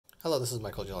Hello, this is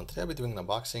Michael Jill, and today I'll be doing an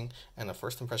unboxing and a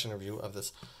first impression review of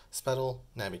this Spedal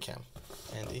Navicam.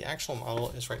 And the actual model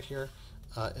is right here.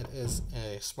 It is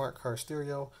a smart car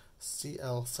stereo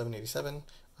CL787.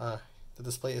 The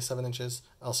display is 7 inches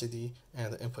LCD,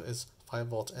 and the input is 5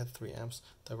 volts at 3 amps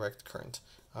direct current.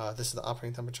 This is the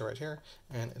operating temperature right here,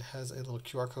 and it has a little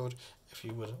QR code if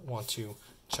you would want to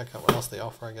check out what else they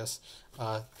offer, I guess.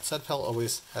 Spedal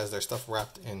always has their stuff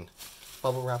wrapped in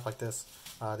bubble wrap like this.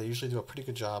 They usually do a pretty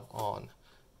good job on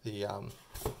the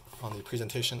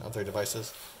presentation of their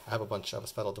devices. I have a bunch of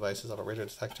Spedal devices. I have a radar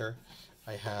detector,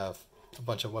 I have a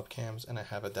bunch of webcams, and I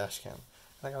have a dash cam.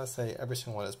 And I gotta say, every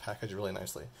single one is packaged really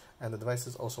nicely. And the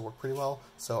devices also work pretty well,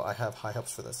 so I have high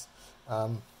hopes for this.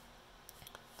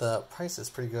 The price is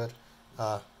pretty good.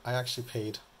 I actually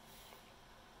paid,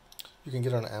 you can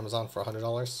get it on Amazon for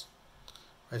 $100.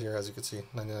 Right here, as you can see,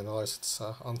 $99, it's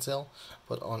on sale.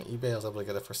 But on eBay, I was able to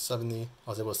get it for $70. I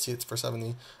was able to see it for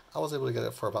 $70. I was able to get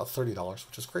it for about $30,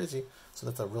 which is crazy. So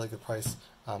that's a really good price.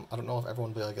 I don't know if everyone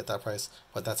will be able to get that price,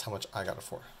 but that's how much I got it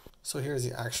for. So here's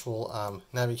the actual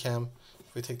Navicam.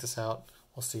 If we take this out,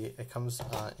 we'll see it comes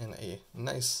in a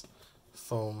nice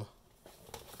foam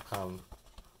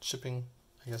shipping,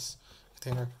 I guess,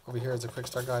 container. Over here is a quick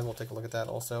start guide. We'll take a look at that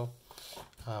also.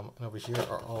 And over here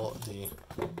are all the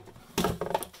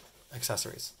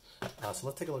accessories. So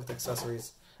let's take a look at the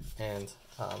accessories, and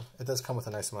it does come with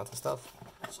a nice amount of stuff.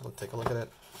 So let's take a look at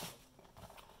it.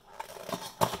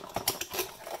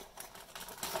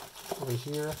 Over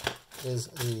here is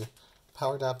the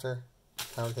power adapter,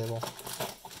 power cable.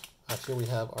 Here we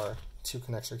have our 2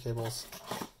 connector cables.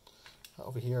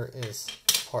 Over here is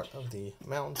part of the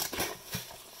mount.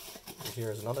 Over here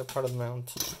is another part of the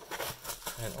mount.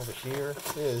 And over here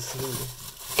is the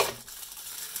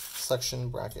suction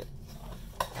bracket.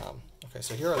 Okay,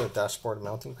 so here are the dashboard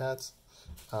mounting pads,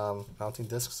 mounting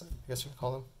discs, I guess you could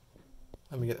call them.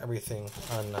 Let me get everything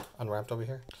unwrapped over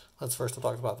here. Let's first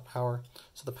talk about the power.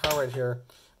 So the power right here,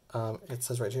 it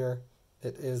says right here,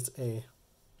 it is a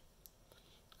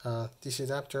DC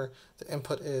adapter. The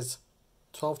input is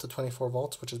 12 to 24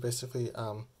 volts, which is basically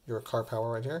your car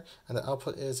power right here, and the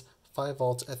output is 5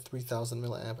 volts at 3000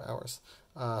 milliamp hours.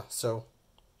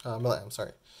 Milliamps,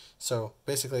 sorry. So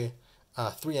basically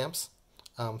 3 amps.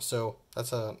 So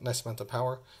that's a nice amount of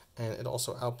power, and it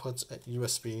also outputs at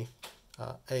USB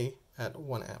A at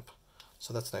 1 amp.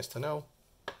 So that's nice to know.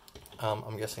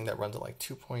 I'm guessing that runs at like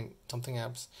 2 point something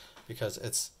amps because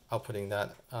it's outputting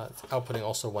that. It's outputting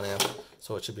also 1 amp,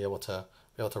 so it should be able to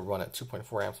run at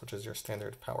 2.4 amps, which is your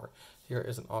standard power. Here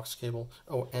is an aux cable.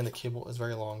 Oh, and the cable is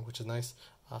very long, which is nice.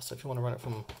 So if you want to run it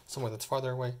from somewhere that's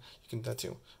farther away, you can do that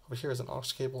too. Over here is an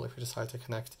aux cable if you decide to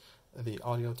connect the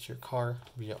audio to your car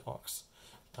via aux.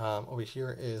 Over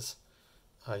here is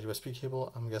a USB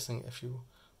cable. I'm guessing if you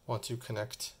want to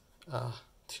connect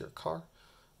to your car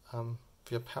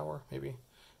via power, maybe.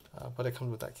 But it comes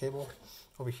with that cable.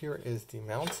 Over here is the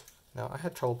mount. Now, I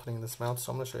had trouble putting this mount,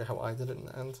 so I'm going to show you how I did it in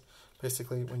the end.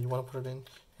 Basically, when you want to put it in,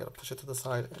 you got to push it to the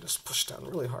side and just push down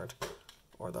really hard.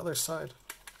 Or the other side.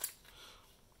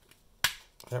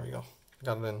 There we go.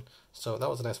 Got it in. So that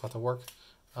was a nice amount of work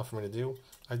for me to do.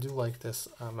 I do like this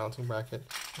mounting bracket.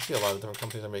 I see a lot of different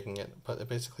companies are making it, but it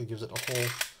basically gives it a whole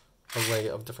array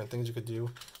of different things you could do.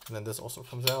 And then this also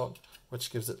comes out,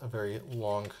 which gives it a very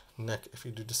long neck if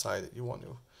you do decide that you want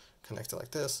to connect it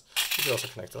like this. You could also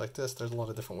connect it like this. There's a lot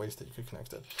of different ways that you could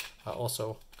connect it.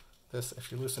 Also, this,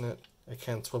 if you loosen it, it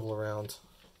can swivel around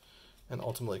and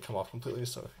ultimately come off completely.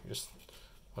 So if you just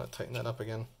want to tighten that up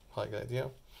again, probably a good idea.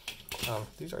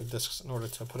 These are discs in order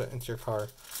to put it into your car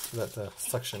so that the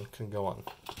suction can go on.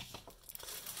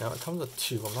 Now it comes with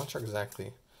 2. I'm not sure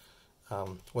exactly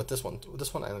what this one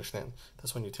I understand.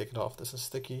 This one you take it off. This is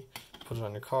sticky. You put it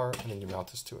on your car and then you mount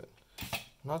this to it.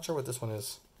 I'm not sure what this one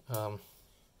is.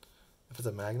 If it's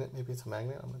a magnet, maybe it's a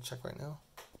magnet. I'm going to check right now.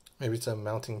 Maybe it's a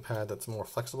mounting pad that's more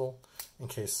flexible in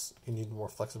case you need more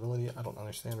flexibility. I don't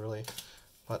understand really.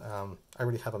 But I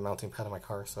already have a mounting pad in my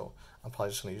car, so I'm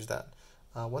probably just going to use that.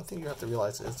 One thing you have to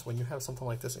realize is when you have something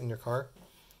like this in your car,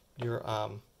 you're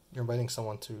inviting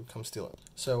someone to come steal it.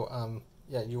 So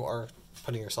yeah, you are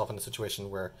putting yourself in a situation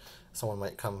where someone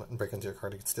might come and break into your car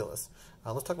to steal this.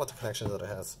 Let's talk about the connections that it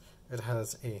has. It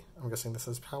has I'm guessing this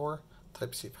is power,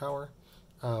 Type-C power.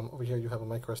 Over here you have a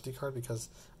micro SD card because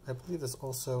I believe this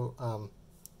also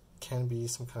can be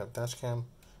some kind of dash cam.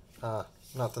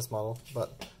 Not this model,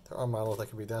 but there are models that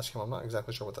can be dash cam. I'm not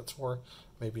exactly sure what that's for.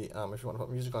 Maybe if you want to put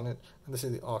music on it. And this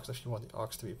is the aux if you want the aux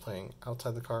to be playing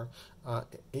outside the car. AV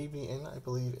in, I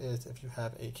believe, is if you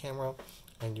have a camera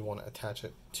and you want to attach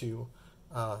it to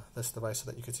this device so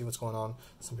that you can see what's going on.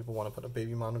 Some people want to put a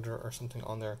baby monitor or something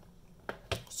on there.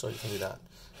 So you can do that.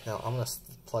 Now I'm going to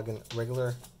plug in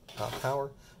regular power.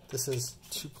 This is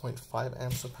 2.5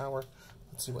 amps of power.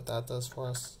 Let's see what that does for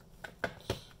us.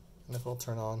 And if it'll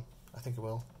turn on, I think it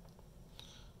will.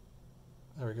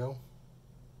 There we go.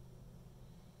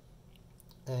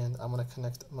 And I'm going to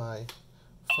connect my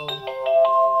phone.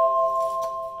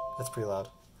 That's pretty loud.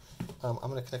 I'm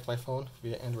going to connect my phone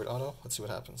via Android Auto. Let's see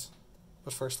what happens.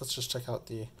 But first, let's just check out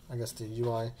the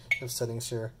UI. You have settings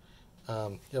here.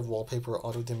 You have wallpaper,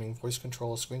 auto dimming, voice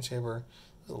control, screensaver.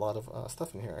 There's a lot of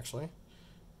stuff in here actually.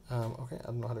 Okay, I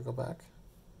don't know how to go back.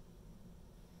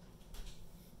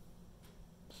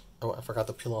 Oh, I forgot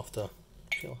to peel off the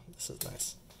peel. This is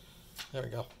nice. There we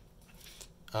go.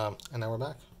 And now we're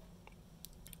back.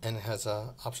 And it has an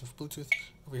option for Bluetooth.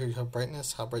 Over here you have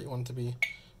brightness, how bright you want it to be.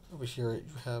 Over here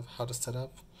you have how to set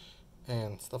up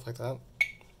and stuff like that.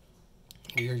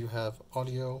 Over here you have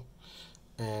audio,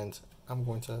 and I'm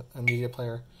going to a media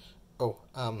player. Oh,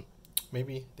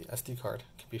 maybe the SD card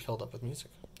can be filled up with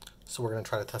music. So we're going to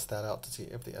try to test that out to see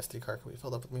if the SD card can be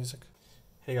filled up with music.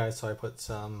 Hey guys, so I put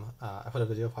a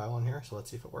video file on here, so let's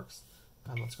see if it works.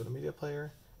 Let's go to media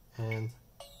player, and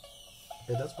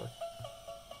it does work.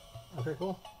 Okay,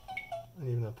 cool. And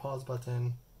even a pause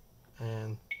button,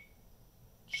 and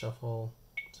shuffle,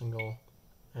 single,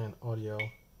 and audio.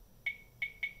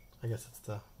 I guess it's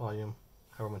the volume,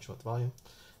 however much you want the volume.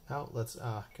 Now let's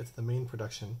get to the main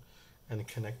production and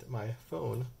connect my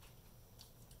phone.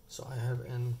 So I have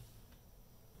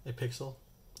a Pixel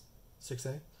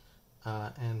 6a,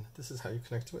 and this is how you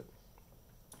connect to it.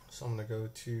 So I'm going to go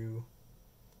to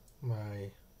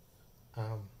my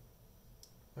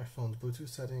my phone's Bluetooth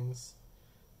settings,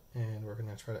 and we're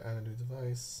going to try to add a new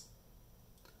device.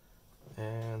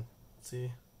 And let's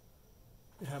see,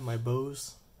 we have my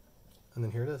Bose, and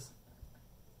then here it is.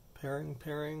 Pairing.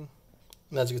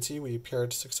 And as you can see, we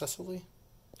paired successfully.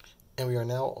 And we are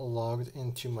now logged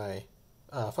into my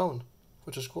phone,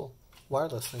 which is cool.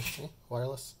 Wireless, see?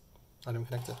 Wireless. Not even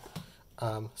connected.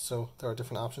 So there are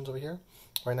different options over here.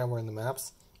 Right now we're in the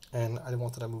maps, and I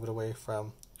wanted to move it away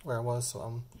from where I was, so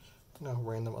I'm in a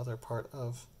random other part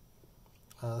of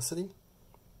the city.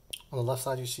 On the left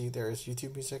side you see there is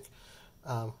YouTube music,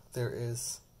 there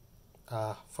is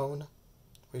phone,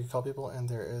 where you call people, and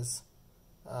there is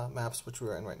maps, which we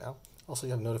are in right now. Also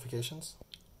you have notifications.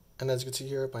 And as you can see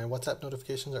here, my WhatsApp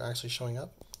notifications are actually showing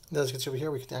up. And as you can see over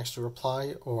here, we can actually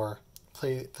reply or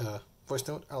play the voice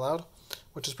note out loud,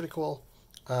 which is pretty cool.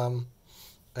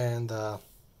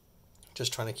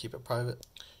 Just trying to keep it private.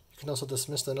 You can also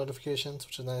dismiss the notifications,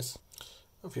 which is nice.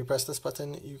 If you press this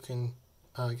button, you can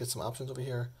get some options over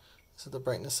here. This is the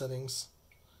brightness settings,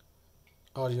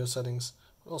 audio settings.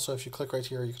 Also, if you click right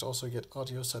here, you could also get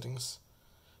audio settings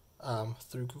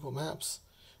through Google Maps.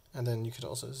 And then you could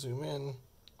also zoom in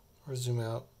or zoom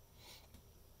out.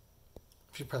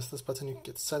 If you press this button, you can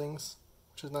get settings,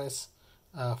 which is nice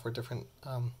for different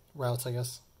routes, I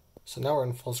guess. So now we're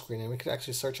in full screen, and we could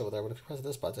actually search over there, but if you press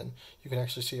this button, you can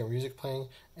actually see your music playing,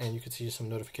 and you can see some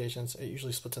notifications. It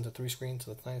usually splits into 3 screens,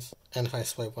 so that's nice. And if I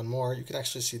swipe one more, you can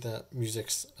actually see the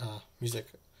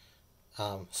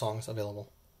songs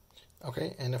available.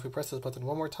 Okay, and if we press this button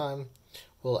one more time,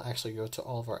 we'll actually go to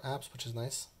all of our apps, which is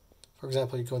nice. For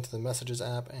example, you go into the Messages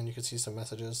app, and you can see some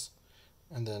messages,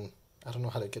 and then I don't know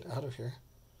how to get out of here.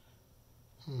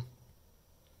 You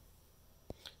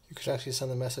could actually send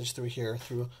the message through here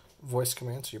through voice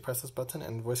command. So you press this button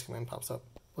and voice command pops up.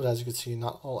 But as you can see,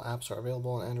 not all apps are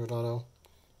available on Android Auto,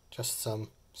 just some.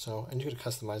 So, and you could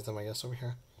customize them, I guess, over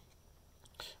here.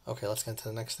 Okay, let's get to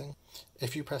the next thing.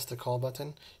 If you press the call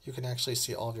button, you can actually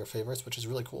see all of your favorites, which is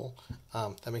really cool.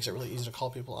 That makes it really easy to call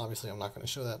people. Obviously, I'm not going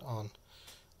to show that on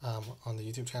the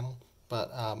YouTube channel, but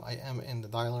I am in the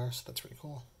dialer, so that's really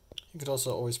cool. You could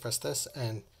also always press this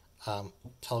and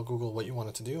tell Google what you want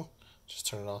it to do. Just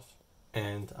turn it off.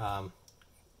 And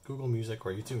Google Music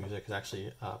or YouTube Music is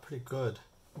actually pretty good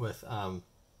with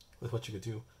what you could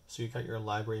do. So you got your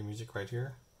library music right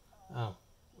here.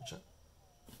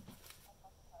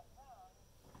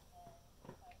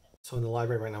 So in the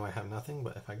library right now I have nothing,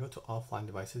 but if I go to offline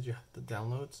devices, you have the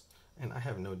downloads, and I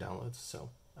have no downloads. So,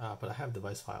 but I have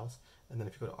device files. And then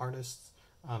if you go to artists,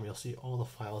 you'll see all the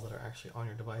files that are actually on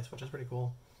your device, which is pretty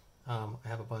cool. I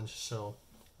have a bunch, so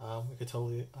we could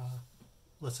totally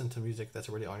listen to music that's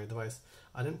already on your device.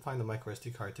 I didn't find the micro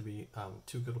SD card to be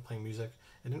too good at playing music.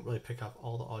 It didn't really pick up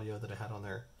all the audio that I had on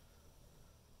there.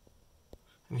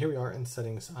 And here we are in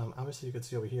settings. Obviously you could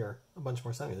see over here a bunch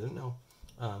more settings. I didn't know.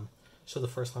 Show the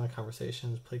first line of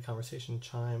conversations, play conversation,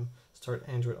 chime, start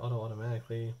Android Auto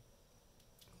automatically,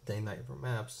 day night for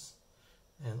maps,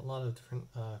 and a lot of different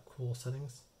cool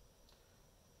settings.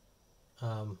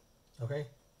 Okay,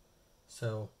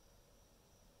 So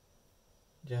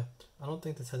yeah, I don't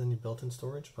think this has any built-in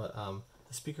storage, but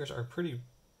the speakers are pretty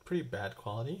bad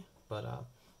quality. But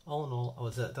all in all, I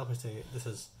would definitely say this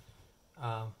is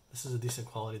a decent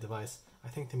quality device. I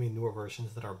think they made newer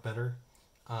versions that are better,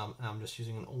 and I'm just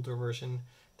using an older version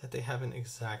that they haven't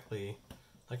exactly,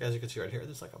 like as you can see right here,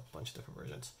 there's like a bunch of different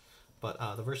versions. But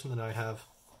the version that I have,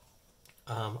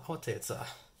 I would say it's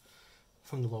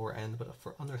from the lower end, but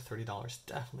for under $30,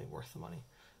 definitely worth the money.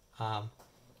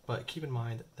 But keep in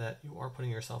mind that you are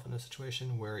putting yourself in a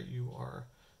situation where you are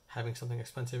having something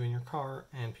expensive in your car,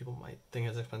 and people might think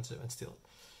it's expensive and steal it.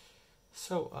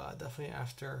 So definitely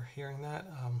after hearing that,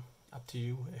 up to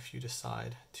you if you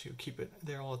decide to keep it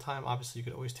there all the time. Obviously, you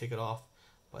could always take it off,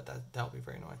 but that would be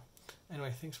very annoying.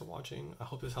 Anyway, thanks for watching. I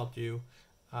hope this helped you.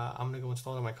 I'm going to go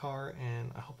install it in my car,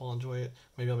 and I hope I'll enjoy it.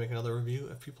 Maybe I'll make another review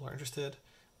if people are interested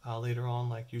later on,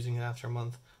 like using it after a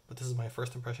month. But this is my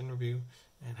first impression review,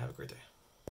 and have a great day.